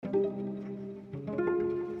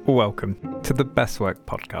Welcome to the Best Work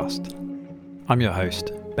podcast. I'm your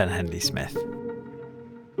host, Ben Henley Smith.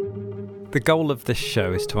 The goal of this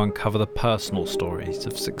show is to uncover the personal stories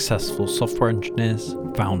of successful software engineers,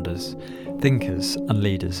 founders, thinkers, and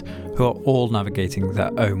leaders who are all navigating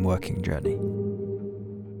their own working journey.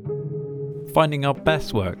 Finding our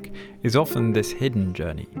best work is often this hidden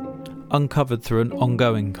journey, uncovered through an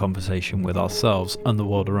ongoing conversation with ourselves and the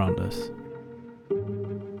world around us.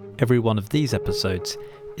 Every one of these episodes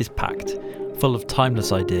is packed, full of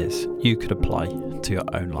timeless ideas you could apply to your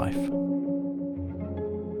own life.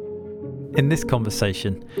 In this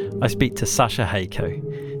conversation, I speak to Sasha Haco,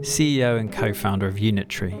 CEO and co-founder of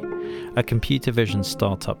Unitary, a computer vision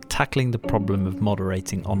startup tackling the problem of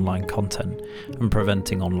moderating online content and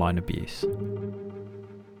preventing online abuse.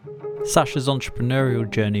 Sasha's entrepreneurial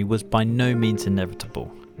journey was by no means inevitable.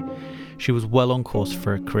 She was well on course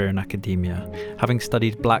for a career in academia, having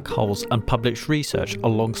studied black holes and published research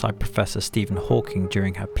alongside Professor Stephen Hawking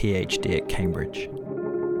during her PhD at Cambridge.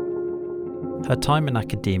 Her time in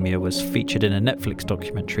academia was featured in a Netflix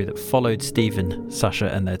documentary that followed Stephen,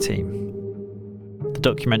 Sasha and their team. The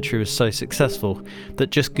documentary was so successful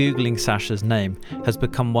that just Googling Sasha's name has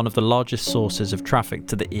become one of the largest sources of traffic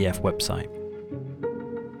to the EF website.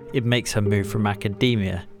 It makes her move from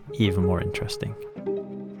academia even more interesting.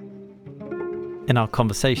 In our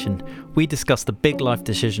conversation, we discuss the big life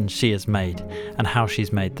decisions she has made and how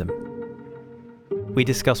she's made them. We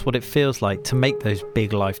discuss what it feels like to make those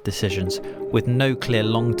big life decisions with no clear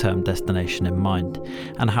long-term destination in mind,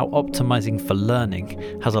 and how optimizing for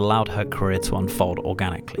learning has allowed her career to unfold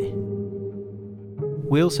organically.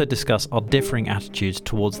 We also discuss our differing attitudes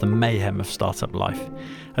towards the mayhem of startup life,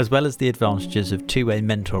 as well as the advantages of two-way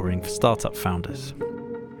mentoring for startup founders.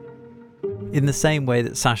 In the same way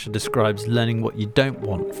that Sasha describes learning what you don't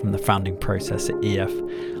want from the founding process at EF,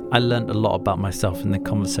 I learned a lot about myself in the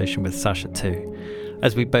conversation with Sasha too,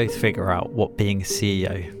 as we both figure out what being a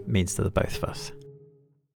CEO means to the both of us.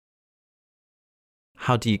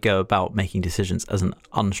 How do you go about making decisions as an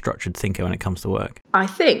unstructured thinker when it comes to work? I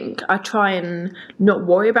think I try and not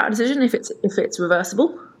worry about a decision if it's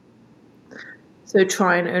reversible. So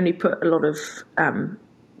try and only put a lot of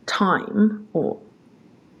time or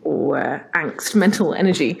angst, mental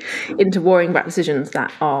energy into worrying about decisions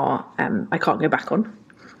that are I can't go back on.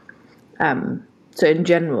 So in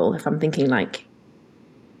general, if I'm thinking like,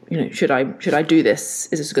 should I do this?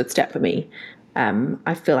 Is this a good step for me?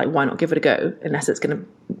 I feel like why not give it a go unless it's going to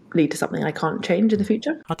lead to something I can't change in the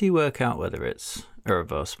future. How do you work out whether it's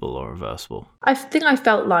irreversible or reversible? I think I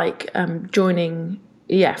felt like joining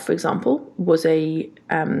EF, for example, was I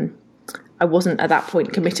wasn't at that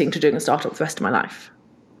point committing to doing a startup the rest of my life.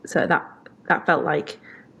 So that felt like,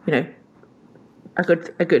 a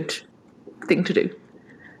good thing to do.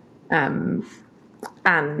 And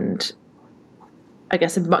I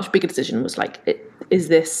guess a much bigger decision was like, is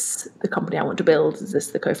this the company I want to build? Is this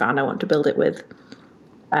the co-founder I want to build it with?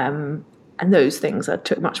 And those things I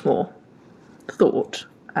took much more thought.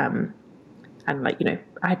 And I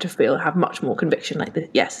had to have much more conviction, like,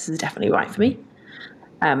 yes, this is definitely right for me.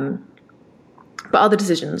 But other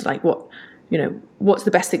decisions, like what's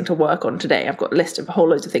the best thing to work on today? I've got a list of a whole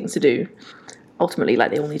loads of things to do. Ultimately,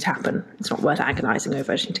 like, they all need to happen. It's not worth agonising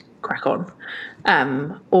over. I just need to crack on.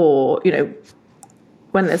 Or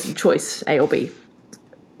when there's a choice, A or B,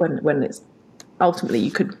 when it's ultimately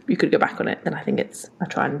you could go back on it, then I think I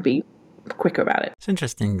try and be quicker about it. It's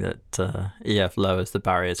interesting that EF lowers the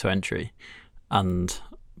barrier to entry, and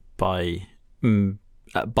by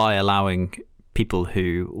allowing people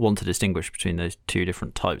who want to distinguish between those two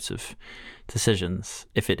different types of decisions,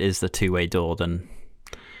 if it is the two-way door, then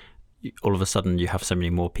all of a sudden you have so many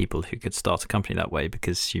more people who could start a company that way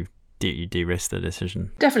because you de-risk the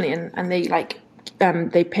decision. Definitely, and they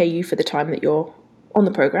they pay you for the time that you're on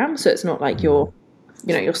the program, so it's not like you're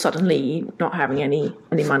suddenly not having any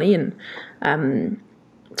money, and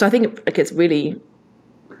so I think it's really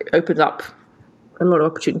opens up a lot of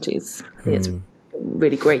opportunities. I think it's a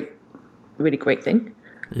really great thing.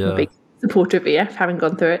 Yeah. I'm a big supporter of EF, having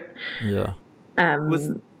gone through it. Yeah.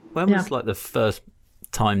 When was like the first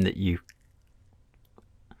time that you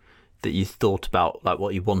thought about like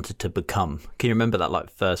what you wanted to become? Can you remember that like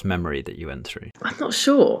first memory that you went through? I'm not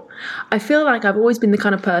sure. I feel like I've always been the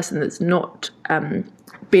kind of person that's not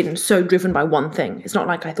been so driven by one thing. It's not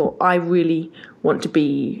like I thought I really want to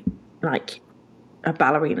be like a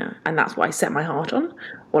ballerina and that's what I set my heart on,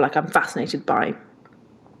 or like I'm fascinated by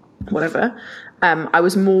whatever. I've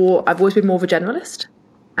always been more of a generalist,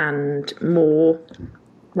 and more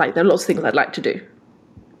like there are lots of things I'd like to do,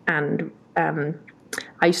 and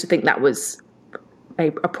I used to think that was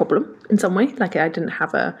a problem in some way. Like I didn't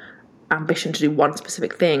have a ambition to do one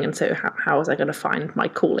specific thing, and so how was I going to find my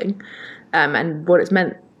calling? And what it's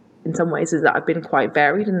meant in some ways is that I've been quite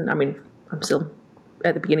varied, and I mean I'm still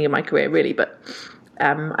at the beginning of my career really, but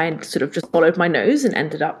I sort of just followed my nose and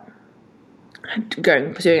ended up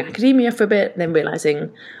pursuing academia for a bit, then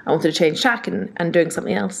realizing I wanted to change tack and doing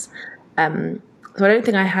something else. So I don't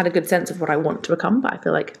think I had a good sense of what I want to become, but I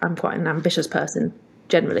feel like I'm quite an ambitious person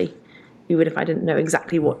generally, even if I didn't know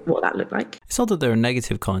exactly what that looked like. It's odd that there are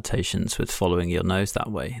negative connotations with following your nose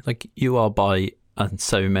that way. Like you are by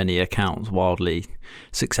so many accounts wildly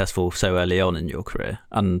successful so early on in your career,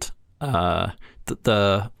 and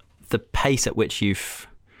the pace at which you've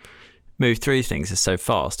moved through things is so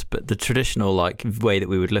fast. But the traditional like way that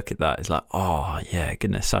we would look at that is like, oh yeah,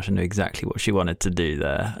 goodness, Sasha knew exactly what she wanted to do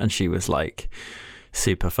there, and she was like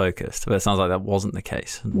super focused. But it sounds like that wasn't the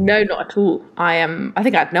case. No, not at all. I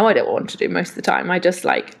think I had no idea what I wanted to do most of the time. I just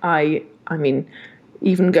like I mean,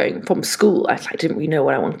 even going from school, I didn't really know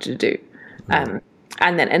what I wanted to do, and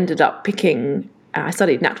then ended up picking. I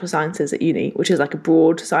studied natural sciences at uni, which is like a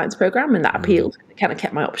broad science program, and that appealed. It kind of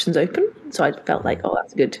kept my options open. So I felt like, oh,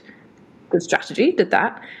 that's a good strategy. Did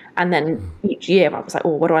that, and then each year I was like, oh,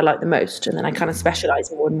 what do I like the most? And then I kind of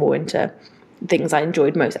specialised more and more into things I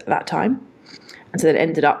enjoyed most at that time. And so then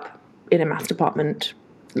ended up in a maths department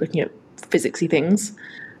looking at physicsy things,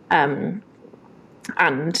 and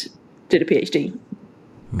did a PhD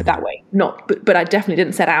that way. But I definitely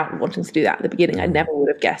didn't set out wanting to do that at the beginning. I never would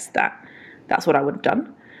have guessed that that's what I would have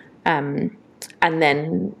done. And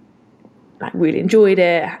then like really enjoyed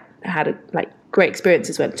it, had great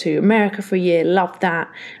experiences, went to America for a year, loved that.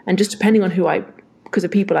 And just depending on because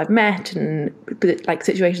of people I've met and like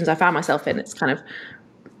situations I found myself in, it's kind of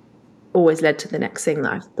always led to the next thing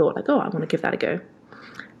that I thought like, oh, I want to give that a go.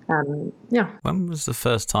 Yeah. When was the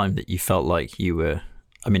first time that you felt like you were,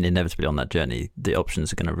 I mean, inevitably on that journey, the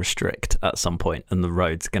options are going to restrict at some point and the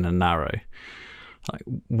road's going to narrow? Like,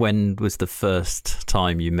 when was the first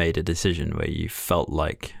time you made a decision where you felt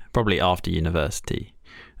like, probably after university,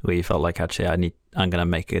 where you felt like, actually, I'm going to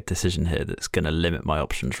make a decision here that's going to limit my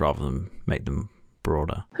options rather than make them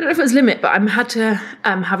broader? I don't know if it was limit, but I had to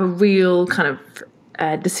have a real kind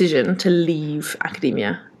of decision to leave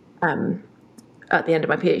academia at the end of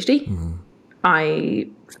my PhD. Mm-hmm. I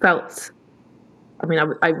felt,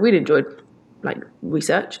 I really enjoyed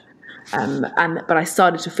research, but I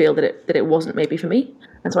started to feel that it wasn't maybe for me,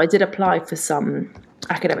 and so I did apply for some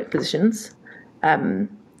academic positions, and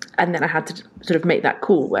then I had to sort of make that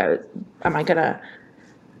call: where am I going to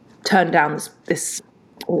turn down this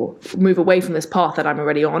or move away from this path that I'm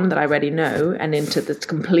already on, that I already know, and into the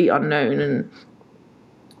complete unknown and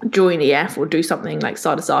join EF or do something like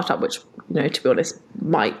start a startup, which, to be honest,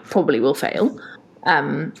 probably will fail.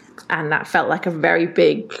 And that felt like a very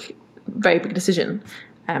big decision,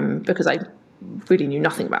 because I really knew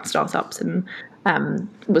nothing about startups and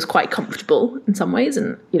was quite comfortable in some ways,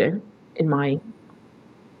 and in my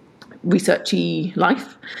researchy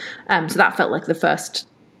life. So that felt like the first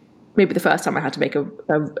time I had to make a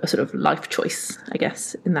sort of life choice, I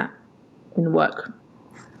guess, in the work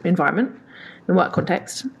environment, in work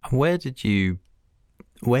context. Where did you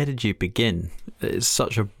begin? There's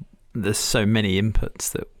so many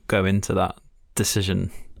inputs that go into that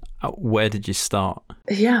decision. Where did you start?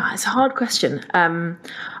 Yeah, it's a hard question.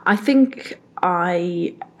 I think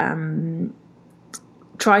I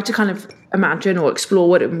try to kind of imagine or explore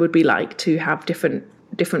what it would be like to have different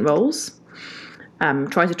roles.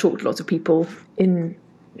 Try to talk to lots of people who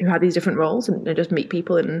had these different roles, and just meet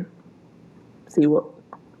people and see what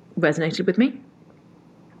resonated with me.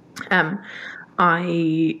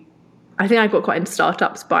 I think I got quite into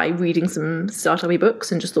startups by reading some startup-y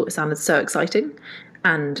books and just thought it sounded so exciting,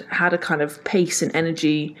 and had a kind of pace and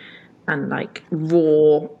energy and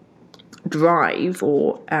raw drive,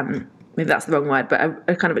 or maybe that's the wrong word, but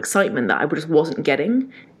a kind of excitement that I just wasn't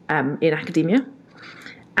getting in academia.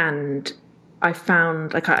 And I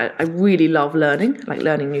found I really love learning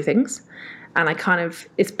new things. And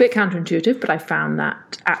it's a bit counterintuitive, but I found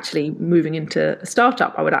that actually moving into a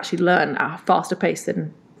startup, I would actually learn at a faster pace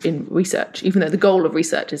than in research, even though the goal of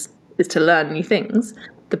research is to learn new things.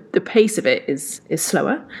 The pace of it is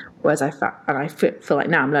slower, whereas I feel like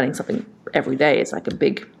now I'm learning something every day. It's like a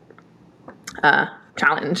big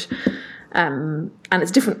challenge, and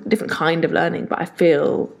it's different kind of learning. But I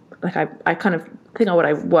feel like I kind of think what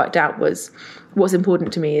I worked out was what's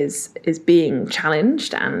important to me is being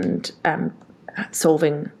challenged and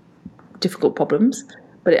solving difficult problems.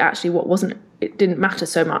 But it didn't matter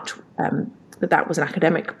so much that was an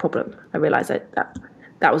academic problem. I realised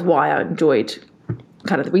that was why I enjoyed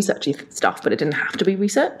kind of the researchy stuff, but it didn't have to be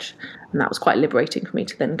research. And that was quite liberating for me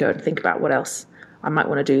to then go and think about what else I might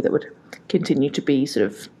want to do that would continue to be sort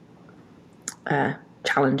of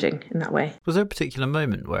challenging in that way. Was there a particular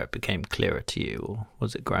moment where it became clearer to you, or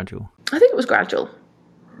was it gradual? I think it was gradual.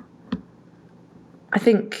 I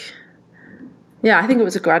think it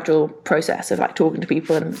was a gradual process of like talking to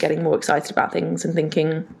people and getting more excited about things and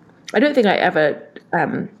thinking. I don't think I ever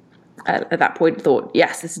at that point thought,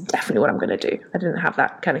 yes, this is definitely what I'm going to do. I didn't have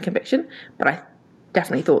that kind of conviction, but I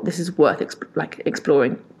definitely thought this is worth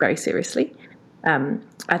exploring very seriously. And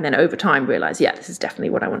then over time realised, yeah, this is definitely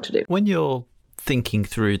what I want to do. When you're thinking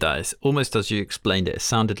through that, it's almost as you explained it, it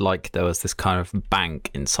sounded like there was this kind of bank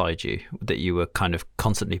inside you that you were kind of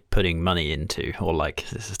constantly putting money into, or like,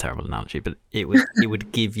 this is a terrible analogy, but it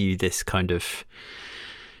would give you this kind of,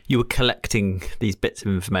 you were collecting these bits of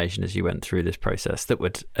information as you went through this process that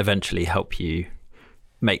would eventually help you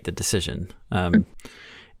make the decision.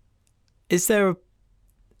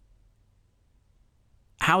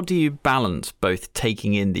 How do you balance both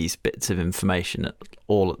taking in these bits of information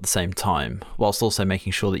all at the same time, whilst also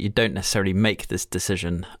making sure that you don't necessarily make this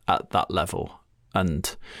decision at that level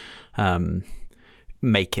and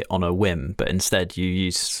make it on a whim, but instead you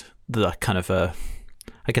use the kind of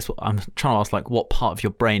I guess what I'm trying to ask, like, what part of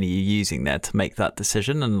your brain are you using there to make that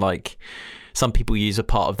decision? And like, some people use a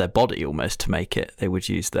part of their body almost to make it. They would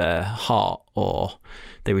use their heart or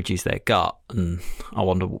they would use their gut. And I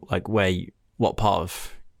wonder, like, what part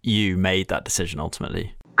of you made that decision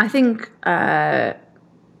ultimately? I think, I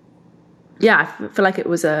feel like it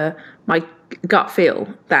was my gut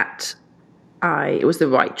feel that it was the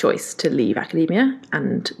right choice to leave academia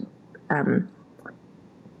and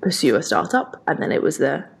pursue a startup. And then it was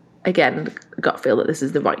again, gut feel that this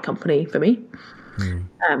is the right company for me.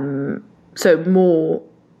 So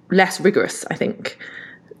less rigorous, I think,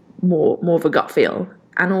 more of a gut feel,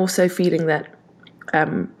 and also feeling that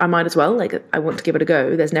I might as well, like, I want to give it a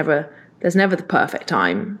go. There's never the perfect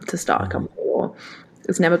time to start a company, or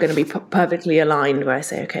it's never going to be perfectly aligned where I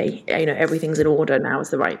say, okay, everything's in order, now is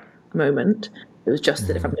the right moment. It was just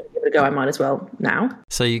that if I'm going to give it a go, I might as well now.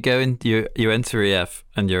 So you go in, you enter EF,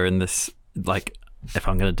 and you're in this, like, if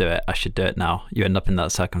I'm going to do it, I should do it now. You end up in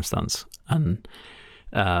that circumstance, and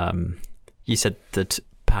you said that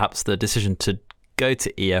perhaps the decision to go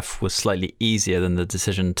to EF was slightly easier than the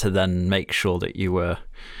decision to then make sure that you were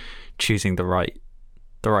choosing the right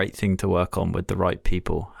thing to work on with the right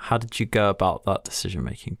people. How did you go about that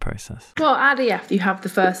decision-making process? Well, at EF, you have the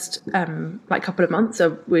first couple of months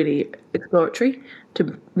are really exploratory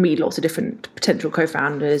to meet lots of different potential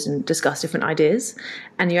co-founders and discuss different ideas.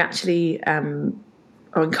 And you actually are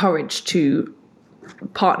encouraged to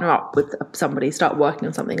partner up with somebody, start working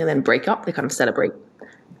on something, and then break up. They kind of celebrate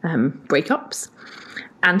breakups.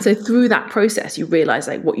 And so through that process, you realize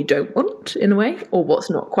like what you don't want in a way, or what's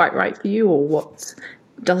not quite right for you, or what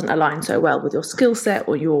doesn't align so well with your skill set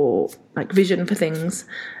or your like vision for things.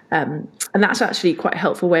 And that's actually quite a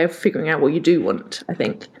helpful way of figuring out what you do want, I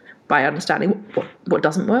think, by understanding what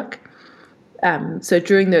doesn't work. So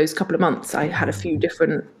during those couple of months, I had a few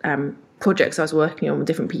different projects I was working on with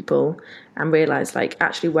different people, and realized like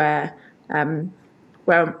actually where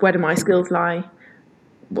do my skills lie?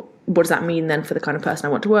 What does that mean then for the kind of person I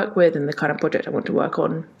want to work with and the kind of project I want to work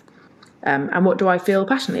on? And what do I feel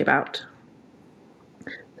passionately about?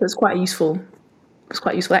 So it's quite a useful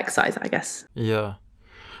exercise, I guess. Yeah.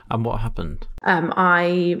 And what happened?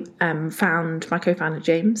 I found my co-founder,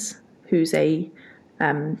 James, who's a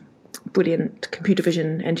brilliant computer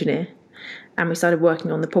vision engineer. And we started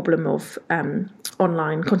working on the problem of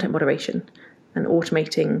online content moderation and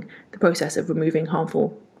automating the process of removing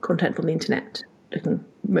harmful content from the internet, looking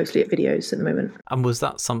mostly at videos at the moment. And was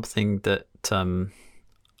that something that, I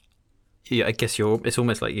guess it's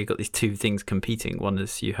almost like you've got these two things competing. One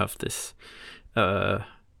is you have this, you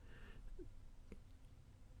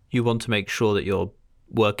want to make sure that you're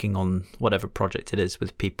working on whatever project it is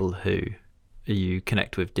with people who you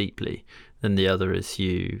connect with deeply. Then the other is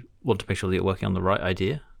you want to make sure that you're working on the right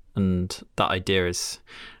idea. And that idea is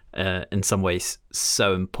in some ways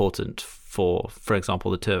so important for example,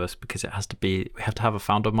 the two of us, because we have to have a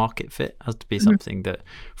founder market fit. It has to be something that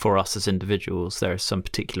for us as individuals, there is some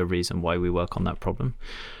particular reason why we work on that problem.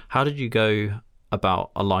 How did you go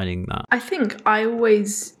about aligning that? I think I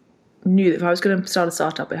always knew that if I was going to start a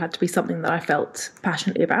startup, it had to be something that I felt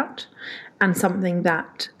passionately about and something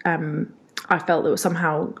that I felt that was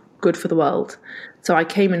somehow good for the world. So I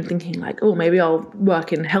came in thinking like, oh, maybe I'll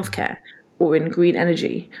work in healthcare or in green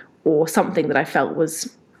energy or something that I felt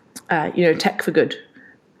was tech for good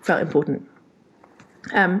felt important.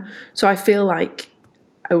 So I feel like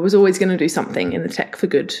I was always going to do something in the tech for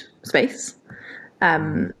good space,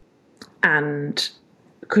 and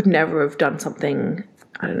could never have done something,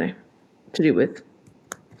 I don't know, to do with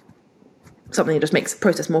something that just makes the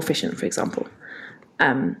process more efficient, for example.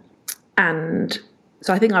 And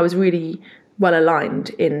so I think I was really well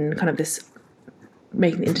aligned in kind of this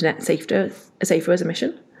making the internet safer as a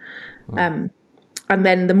mission. And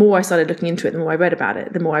then the more I started looking into it, the more I read about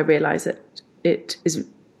it, the more I realized that it is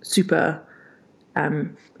super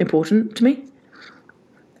important to me.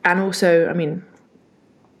 And also, I mean,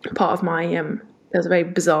 part of my there was a very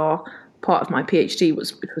bizarre part of my PhD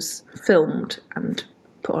which was filmed and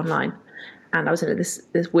put online, and I was in this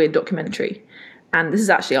weird documentary. And this is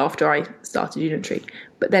actually after I started Unitary.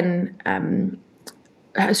 But then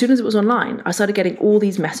as soon as it was online, I started getting all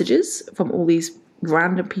these messages from all these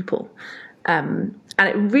random people. And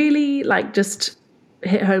it really just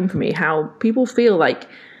hit home for me how people feel like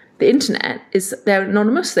the internet they're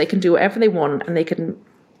anonymous. They can do whatever they want, and they can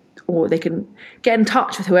get in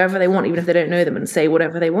touch with whoever they want, even if they don't know them, and say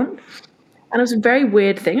whatever they want. And it was a very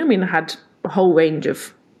weird thing. I mean, I had a whole range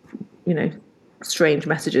of, strange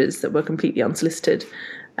messages that were completely unsolicited.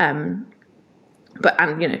 Nothing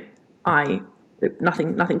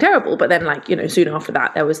terrible. But then soon after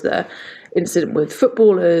that, there was the incident with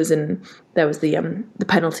footballers, and there was the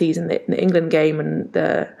penalties in the England game, and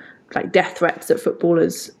the death threats that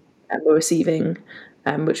footballers were receiving,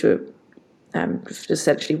 which were just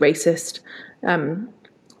essentially racist. And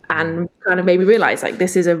kind of made me realize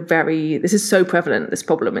this is so prevalent, this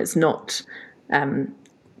problem. It's not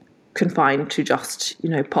confined to just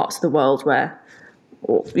parts of the world where,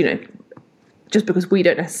 or just because we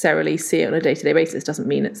don't necessarily see it on a day-to-day basis doesn't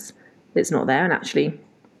mean it's not there. And actually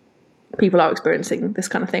people are experiencing this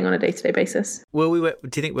kind of thing on a day-to-day basis. Do you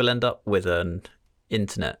think we'll end up with an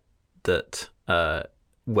internet that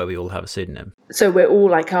where we all have a pseudonym? So we're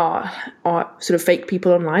all our sort of fake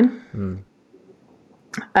people online?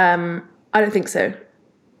 I don't think so.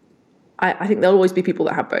 I think there'll always be people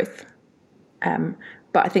that have both.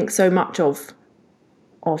 But I think so much of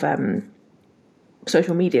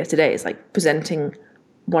social media today is presenting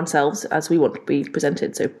oneself as we want to be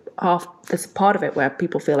presented. So there's part of it where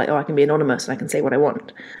people feel I can be anonymous and I can say what I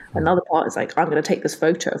want. Another part is I'm going to take this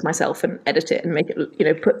photo of myself and edit it and make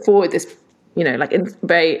it, put forward this, on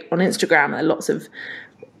Instagram, there are lots of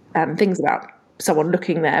things about someone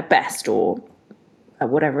looking their best or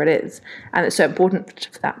whatever it is. And it's so important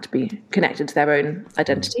for that to be connected to their own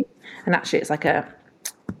identity. And actually it's a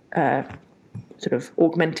sort of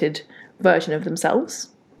augmented version of themselves.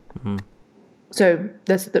 So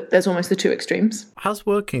there's almost the two extremes. Has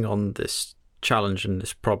working on this challenge and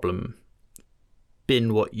this problem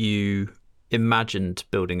been what you imagined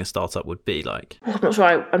building a startup would be like? I'm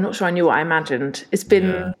not sure I knew what I imagined. It's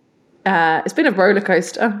been a roller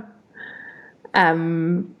coaster.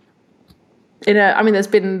 There's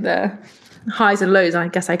been the highs and lows. I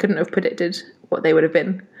guess I couldn't have predicted what they would have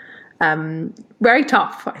been. Very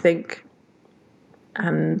tough, I think,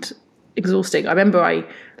 and exhausting. I remember I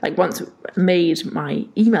once made my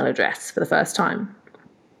email address for the first time,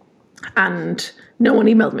 and no one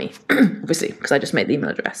emailed me, obviously, because I just made the email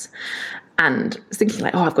address. And I was thinking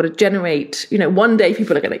I've got to generate, one day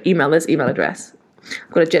people are going to email this email address.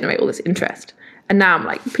 I've got to generate all this interest. And now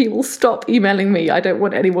I'm people stop emailing me. I don't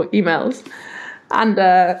want any more emails. And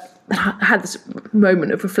I had this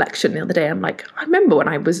moment of reflection the other day. I'm I remember when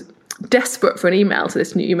I was desperate for an email to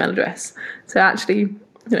this new email address. So actually,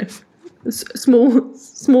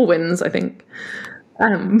 small wins, I think.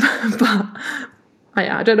 But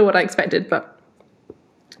I don't know what I expected, but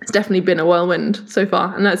it's definitely been a whirlwind so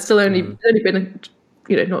far, and that's still only been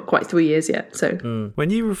not quite 3 years yet. So when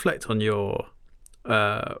you reflect on your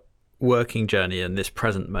working journey in this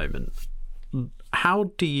present moment,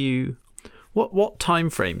 what time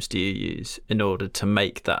frames do you use in order to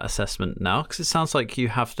make that assessment now? Because it sounds like you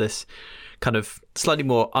have this kind of slightly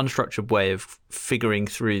more unstructured way of figuring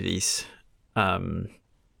through these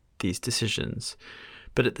decisions,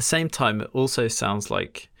 but at the same time it also sounds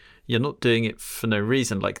like you're not doing it for no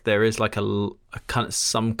reason. There is a kind of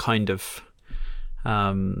some kind of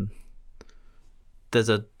there's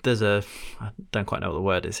a I don't quite know what the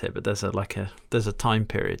word is here, but there's a time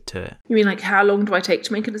period to it. You mean how long do I take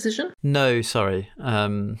to make a decision? No, sorry.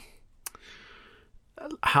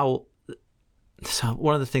 So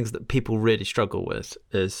one of the things that people really struggle with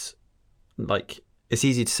is it's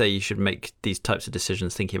easy to say you should make these types of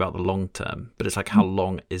decisions thinking about the long term, but it's how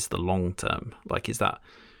long is the long term? Is that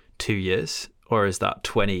 2 years, or is that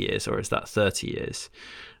 20 years, or is that 30 years?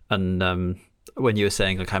 And when you were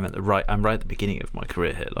saying like I'm right at the beginning of my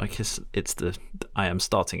career here. Like I am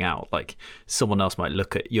starting out. Like someone else might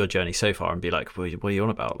look at your journey so far and be like, what are you on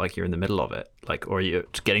about? Like you're in the middle of it. Like, or you're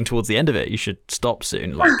getting towards the end of it. You should stop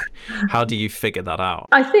soon. Like, how do you figure that out?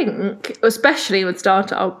 I think, especially with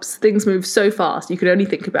startups, things move so fast. You can only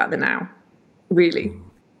think about the now, really.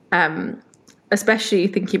 Especially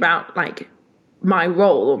thinking about like my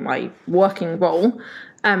role or my working role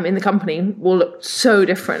in the company will look so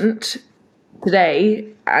different today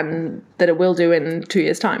and that it will do in 2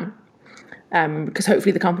 years' time. Because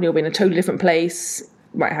hopefully the company will be in a totally different place,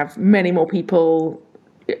 might have many more people.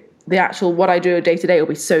 The actual what I do day to day will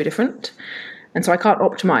be so different. And so I can't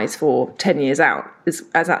optimize for 10 years out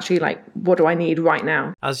as actually like, what do I need right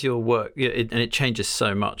now? As your work, and it changes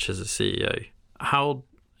so much as a CEO,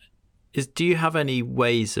 do you have any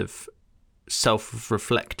ways of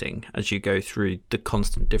self-reflecting as you go through the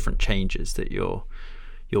constant different changes that your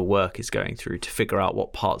work is going through to figure out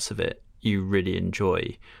what parts of it you really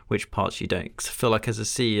enjoy, which parts you don't? 'Cause I feel like as a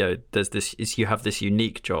CEO, you have this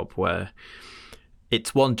unique job where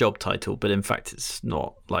it's one job title, but in fact it's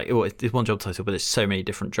not like, it's one job title, but it's so many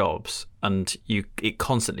different jobs and it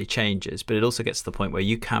constantly changes. But it also gets to the point where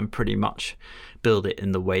you can pretty much build it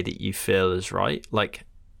in the way that you feel is right. Like,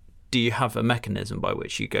 do you have a mechanism by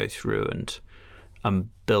which you go through and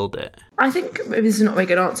build it? I think maybe this is not a very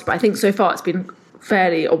good answer, but I think so far it's been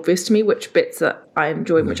fairly obvious to me which bits that I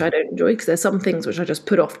enjoy and which I don't enjoy, because there's some things which I just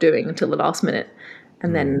put off doing until the last minute,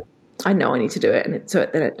 and then I know I need to do it, and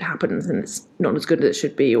then it happens and it's not as good as it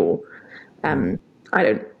should be, or I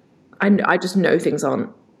just know things aren't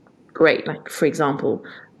great. Like, for example,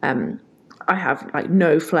 I have like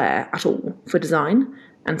no flair at all for design,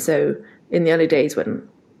 and so in the early days when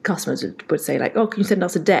customers would say like, oh, can you send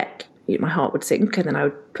us a deck? My heart would sink, and then I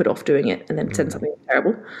would put off doing it and then send something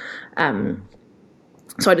terrible.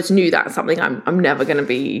 So I just knew that's something I'm never going to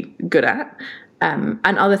be good at. And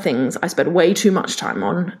other things I spend way too much time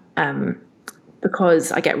on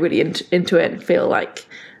because I get really into it and feel like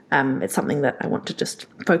it's something that I want to just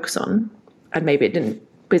focus on. And maybe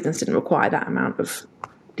business didn't require that amount of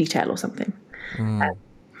detail or something.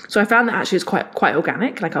 So I found that actually is quite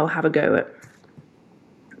organic. Like, I'll have a go at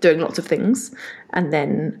doing lots of things and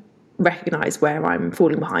then recognize where I'm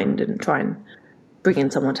falling behind and try and bring in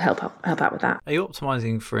someone to help out with that. Are you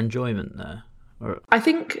optimizing for enjoyment there? I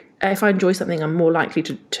think if I enjoy something, I'm more likely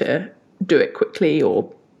to do it quickly,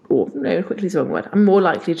 or no, quickly is the wrong word. I'm more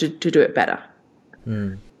likely to do it better.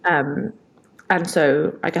 And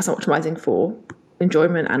so I guess I'm optimizing for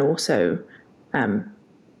enjoyment and also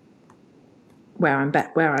where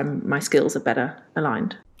my skills are better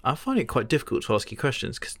aligned. I find it quite difficult to ask you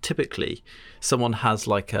questions because typically someone has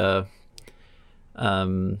like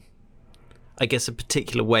I guess a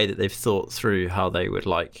particular way that they've thought through how they would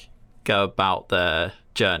like go about their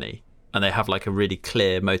journey, and they have like a really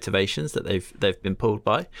clear motivations that they've been pulled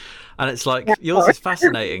by, and it's like yours is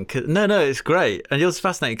fascinating. No, it's great, and yours is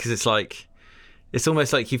fascinating because it's like it's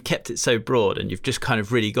almost like you've kept it so broad and you've just kind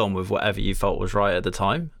of really gone with whatever you felt was right at the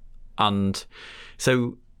time. And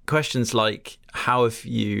so questions like how have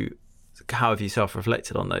you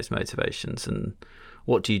self-reflected on those motivations, and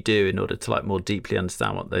what do you do in order to like more deeply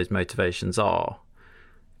understand what those motivations are,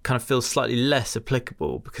 kind of feels slightly less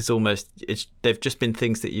applicable because almost they've just been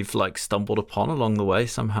things that you've like stumbled upon along the way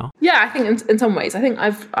somehow. Yeah, I think in some ways, I think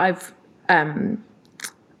I've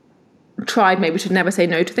tried maybe to never say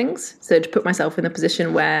no to things, so to put myself in a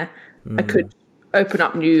position where I could open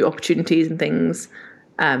up new opportunities and things.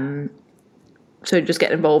 So just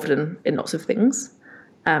get involved in lots of things.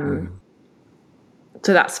 So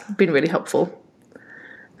that's been really helpful.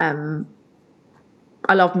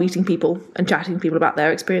 I love meeting people and chatting to people about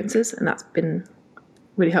their experiences, and that's been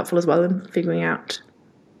really helpful as well in figuring out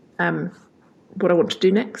what I want to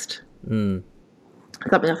do next. Something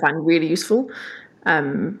I find really useful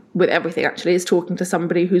with everything actually is talking to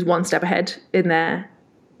somebody who's one step ahead in their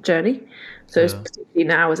journey. So particularly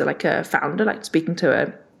now as a founder, like speaking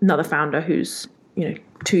to another founder who's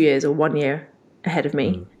 2 years or 1 year ahead of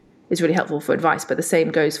me is really helpful for advice. But the same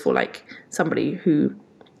goes for like somebody who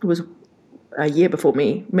was a year before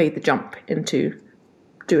me, made the jump into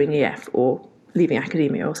doing EF or leaving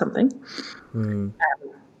academia or something.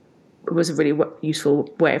 It was a really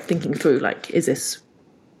useful way of thinking through, like, is this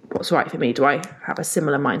what's right for me? Do I have a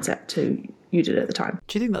similar mindset to you did at the time?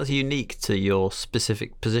 Do you think that's unique to your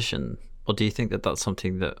specific position, or do you think that that's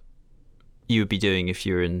something that you would be doing if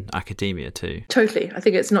you were in academia too? Totally. I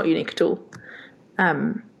think it's not unique at all.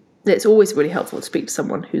 It's always really helpful to speak to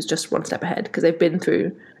someone who's just one step ahead because they've been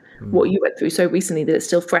through what you went through so recently that it's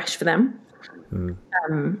still fresh for them.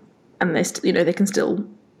 And they can still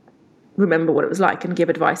remember what it was like and give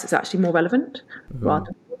advice that's actually more relevant,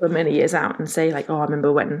 rather than many years out and say like, oh, I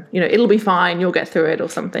remember when, it'll be fine, you'll get through it or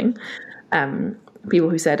something. People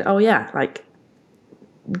who said, oh yeah, like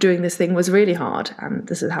doing this thing was really hard and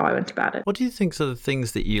this is how I went about it. What do you think are the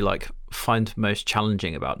things that you like find most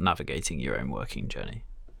challenging about navigating your own working journey?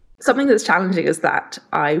 Something that's challenging is that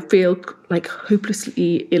I feel like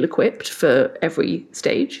hopelessly ill-equipped for every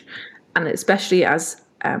stage, and especially as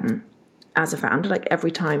a founder, like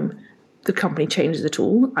every time the company changes at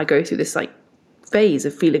all, I go through this like phase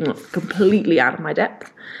of feeling completely out of my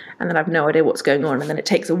depth, and then I've no idea what's going on, and then it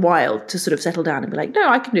takes a while to sort of settle down and be like, no,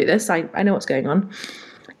 I can do this. I know what's going on,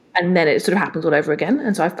 and then it sort of happens all over again.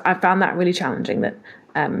 And so I found that really challenging. That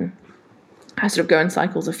I sort of go in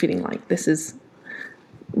cycles of feeling like this is,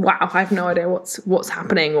 wow, I have no idea what's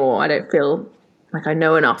happening, or I don't feel like I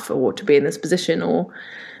know enough or to be in this position or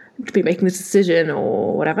to be making this decision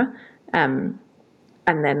or whatever. And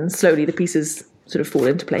then slowly the pieces sort of fall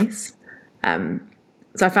into place.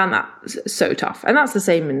 So I found that so tough. And that's the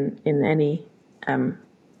same in any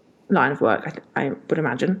line of work, I would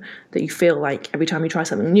imagine, that you feel like every time you try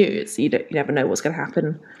something new, you never know what's going to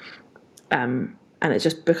happen. And it's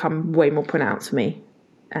just become way more pronounced for me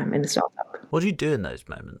in the startup. What do you do in those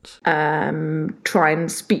moments? Try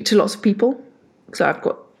and speak to lots of people. So I've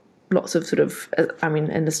got lots of sort of,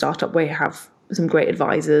 in the startup where you have some great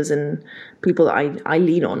advisors and people that I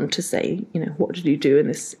lean on to say, what did you do in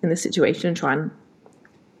this situation, and try and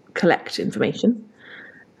collect information.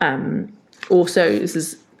 Also, this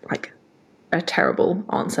is like a terrible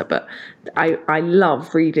answer, but I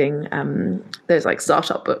love reading those like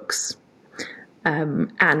startup books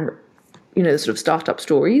and the sort of startup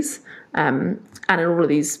stories. And in all of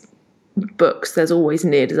these books, there's always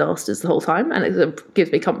near disasters the whole time, and it sort of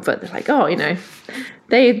gives me comfort. They're like, oh,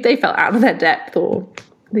 they felt out of their depth, or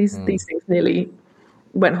these things nearly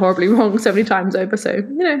went horribly wrong so many times over. So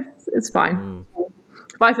it's fine.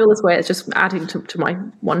 If I feel this way, it's just adding to my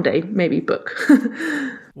one day maybe book.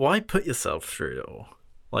 Why put yourself through it all?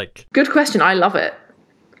 Like, good question. I love it.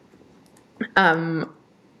 But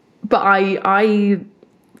I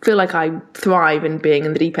feel like I thrive in being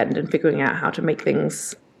in the deep end and figuring out how to make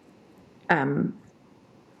things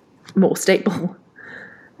more stable.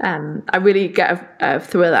 I really get a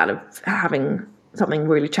thrill out of having something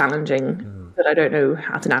really challenging that I don't know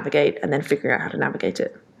how to navigate, and then figuring out how to navigate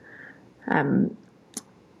it.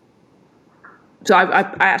 So I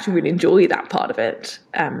actually really enjoy that part of it,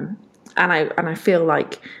 and I feel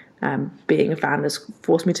like being a fan has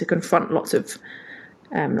forced me to confront lots of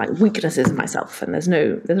like weaknesses in myself, and there's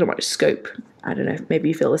not much scope. I don't know, maybe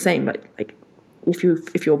you feel the same, but like if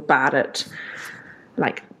you're bad at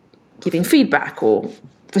like giving feedback or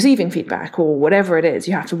receiving feedback or whatever it is,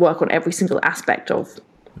 you have to work on every single aspect of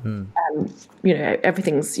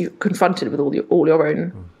everything's you're confronted with all your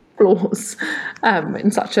own flaws in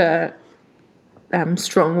such a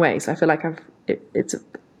strong way. So I feel like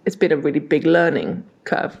it's been a really big learning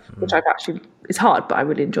curve, which it's hard, but I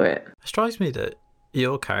really enjoy it. It strikes me that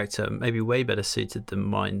your character may be way better suited than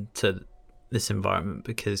mine to this environment,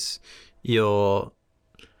 because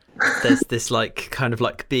there's this like kind of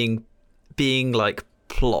like being like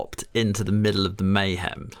plopped into the middle of the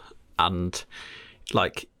mayhem, and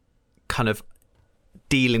like kind of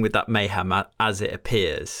dealing with that mayhem as it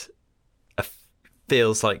appears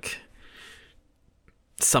feels like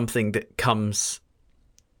something that comes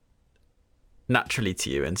naturally to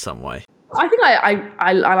you in some way. I think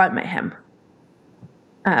I like mayhem.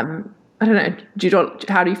 I don't know.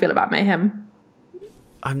 How do you feel about mayhem?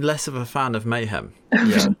 I'm less of a fan of mayhem.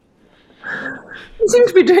 Yeah. You seem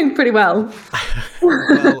to be doing pretty well.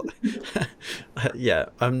 Well, yeah,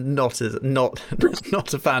 I'm not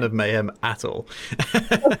a fan of mayhem at all.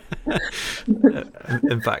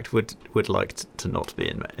 In fact, would like to not be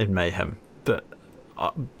in mayhem, but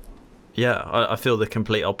I feel the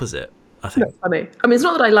complete opposite. I think. That's funny. I mean, it's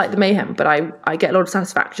not that I like the mayhem, but I get a lot of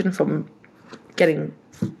satisfaction from getting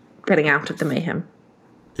out of the mayhem.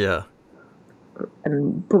 Yeah.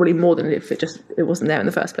 And probably more than if it wasn't there in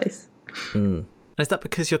the first place. Is that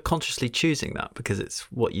because you're consciously choosing that? Because it's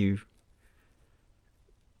what you...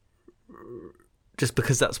 Just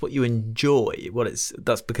because that's what you enjoy?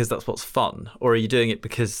 That's because that's what's fun? Or are you doing it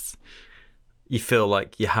because you feel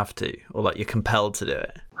like you have to, or like you're compelled to do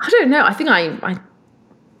it? I don't know. I think I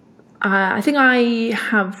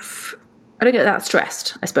don't get that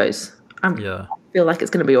stressed, I suppose. I feel like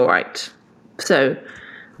it's going to be all right. So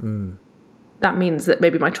that means that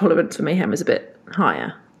maybe my tolerance for mayhem is a bit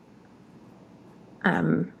higher.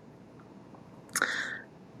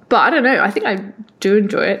 But I don't know. I think I do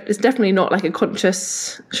enjoy it. It's definitely not like a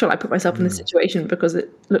conscious, shall I put myself in this situation because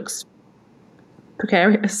it looks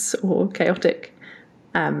precarious or chaotic.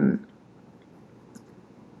 I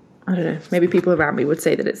don't know, maybe people around me would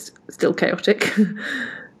say that it's still chaotic.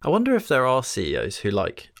 I wonder if there are CEOs who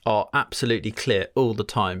are absolutely clear all the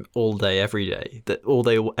time, all day, every day, that all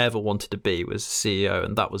they ever wanted to be was CEO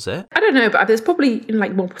and that was it. I don't know, but there's probably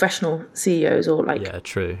more professional CEOs or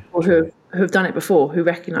true. Who have done it before, who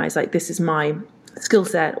recognise this is my skill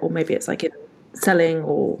set, or maybe it's in selling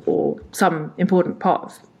or some important part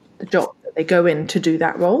of the job that they go in to do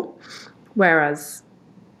that role. Whereas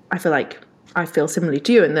I feel similarly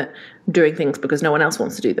to you in that I'm doing things because no one else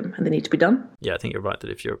wants to do them and they need to be done. Yeah, I think you're right that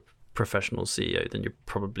if you're a professional CEO, then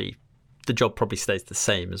the job probably stays the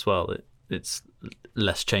same as well. It's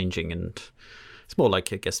less changing, and it's more I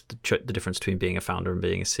guess, the difference between being a founder and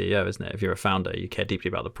being a CEO, isn't it? If you're a founder, you care deeply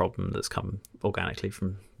about the problem that's come organically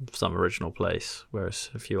from some original place. Whereas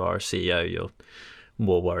if you are a CEO, you're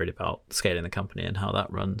more worried about scaling the company and how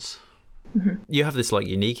that runs. Mm-hmm. You have this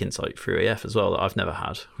unique insight through AF as well that I've never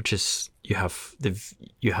had, which is you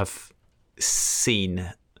have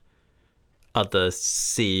seen other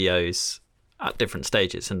CEOs at different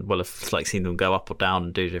stages and have seen them go up or down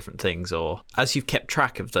and do different things, or as you've kept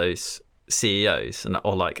track of those CEOs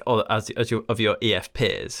or as of your EF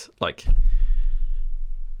peers,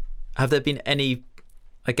 have there been any,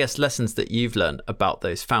 I guess, lessons that you've learned about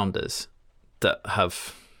those founders that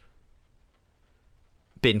have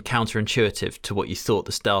been counterintuitive to what you thought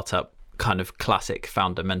the startup kind of classic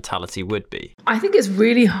founder mentality would be? I think it's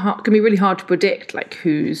really hard. Can be really hard to predict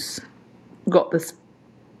who's got this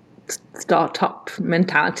startup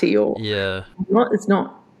mentality or not. It's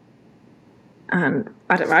not. And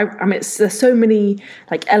I don't know. I mean, there's so many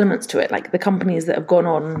elements to it. The companies that have gone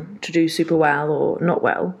on to do super well or not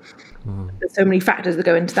well. There's so many factors that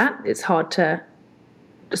go into that. It's hard to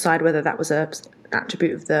decide whether that was an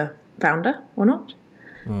attribute of the founder or not.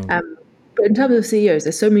 But in terms of CEOs,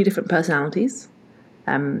 there's so many different personalities.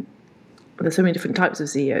 There's so many different types of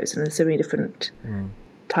CEOs, and there's so many different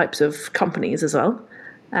types of companies as well.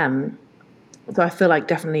 So I feel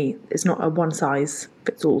definitely it's not a one size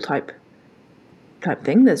fits all type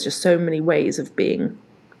thing. There's just so many ways of being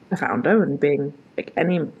a founder and being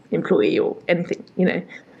any employee or anything.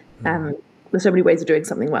 There's so many ways of doing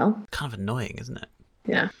something well. Kind of annoying, isn't it?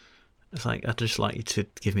 Yeah. It's I'd just like you to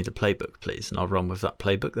give me the playbook, please, and I'll run with that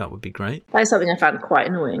playbook. That would be great. That is something I found quite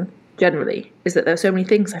annoying, generally, is that there are so many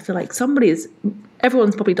things I feel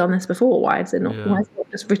everyone's probably done this before. Why is it not, why is it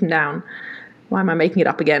not just written down? Why am I making it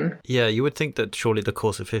up again? Yeah, you would think that surely the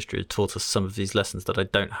course of history had taught us some of these lessons that I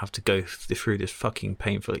don't have to go through this fucking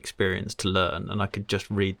painful experience to learn, and I could just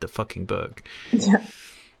read the fucking book. Yeah.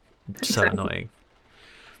 So annoying.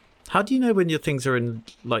 How do you know when your things are in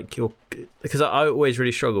your? Because I always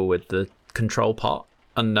really struggle with the control part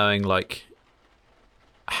and knowing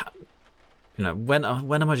when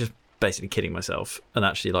am I just basically kidding myself and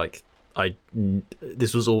actually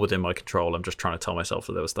this was all within my control. I'm just trying to tell myself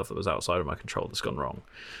that there was stuff that was outside of my control that's gone wrong.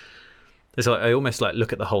 It's I almost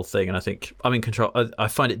look at the whole thing and I think I'm in control. I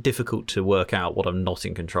find it difficult to work out what I'm not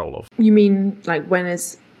in control of. You mean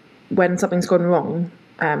when something's gone wrong?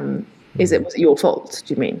 Was it your fault?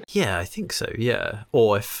 Do you mean? Yeah, I think so. Yeah,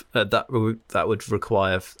 or if that would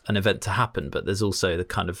require an event to happen, but there's also the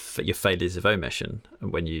kind of your failures of omission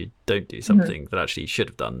when you don't do something that actually you should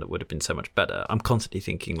have done that would have been so much better. I'm constantly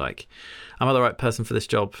thinking am I the right person for this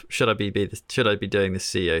job? Should I be doing this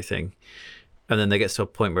CEO thing? And then there gets to a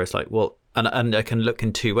point where it's and I can look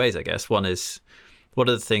in two ways, I guess. One is, what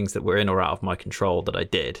are the things that were in or out of my control that I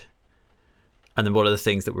did, and then what are the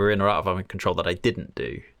things that were in or out of my control that I didn't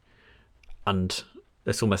do? And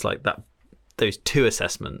it's almost that those two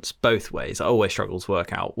assessments both ways I always struggle to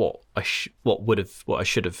work out what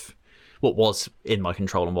was in my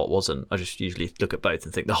control and what wasn't. I just usually look at both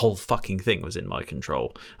and think the whole fucking thing was in my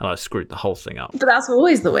control and I screwed the whole thing up. But that's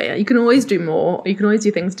always the way. You can always do more. You can always do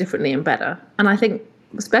things differently and better. And I think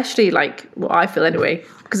especially what I feel anyway,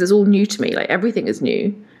 because it's all new to me, everything is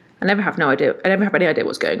new. I never have any idea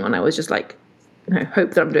what's going on. I was just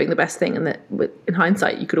hope that I'm doing the best thing, and that in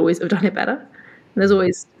hindsight you could always have done it better. And there's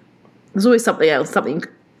always something else, something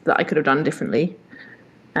that I could have done differently.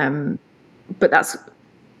 But that's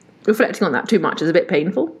reflecting on that too much is a bit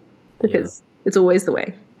painful because it's always the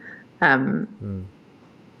way. But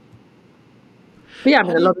yeah, I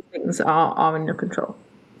mean, a lot of things are in your control.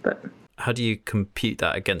 But how do you compute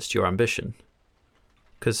that against your ambition?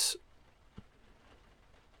 Because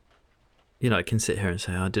I can sit here and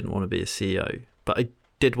say I didn't want to be a CEO, but I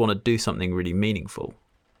did want to do something really meaningful.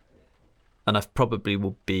 And I probably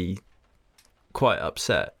will be quite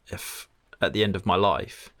upset if at the end of my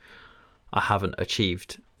life I haven't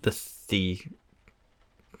achieved the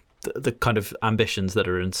the kind of ambitions that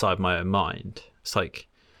are inside my own mind. It's like,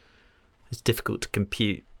 it's difficult to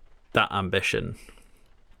compute that ambition.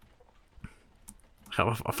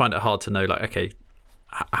 I find it hard to know, like, okay,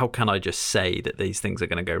 how can I just say that these things are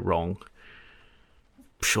going to go wrong?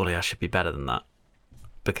 Surely I should be better than that.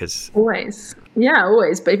 Because always.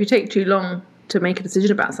 But if you take too long to make a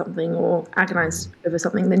decision about something or agonize over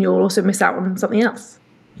something, then you'll also miss out on something else.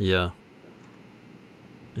 Yeah.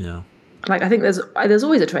 Like, I think there's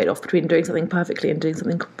always a trade-off between doing something perfectly and doing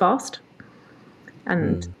something fast.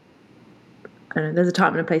 And I don't know, there's a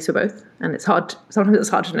time and a place for both. And it's hard. Sometimes it's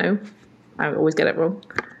hard to know. I always get it wrong.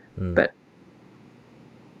 But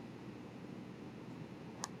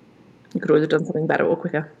you could always have done something better or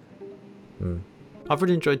quicker. I've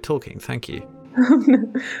really enjoyed talking. Thank you.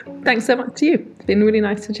 Thanks so much to you. It's been really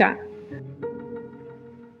nice to chat.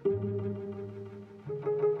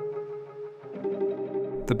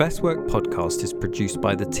 The Best Work podcast is produced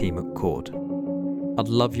by the team at Cord. I'd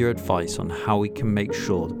love your advice on how we can make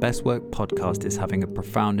sure the Best Work podcast is having a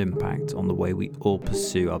profound impact on the way we all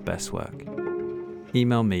pursue our best work.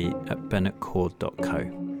 Email me at ben@cord.co.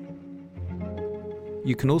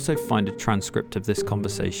 You can also find a transcript of this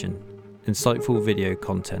conversation, insightful video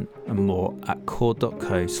content and more at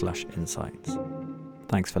cord.co/insights.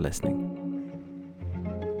 Thanks for listening.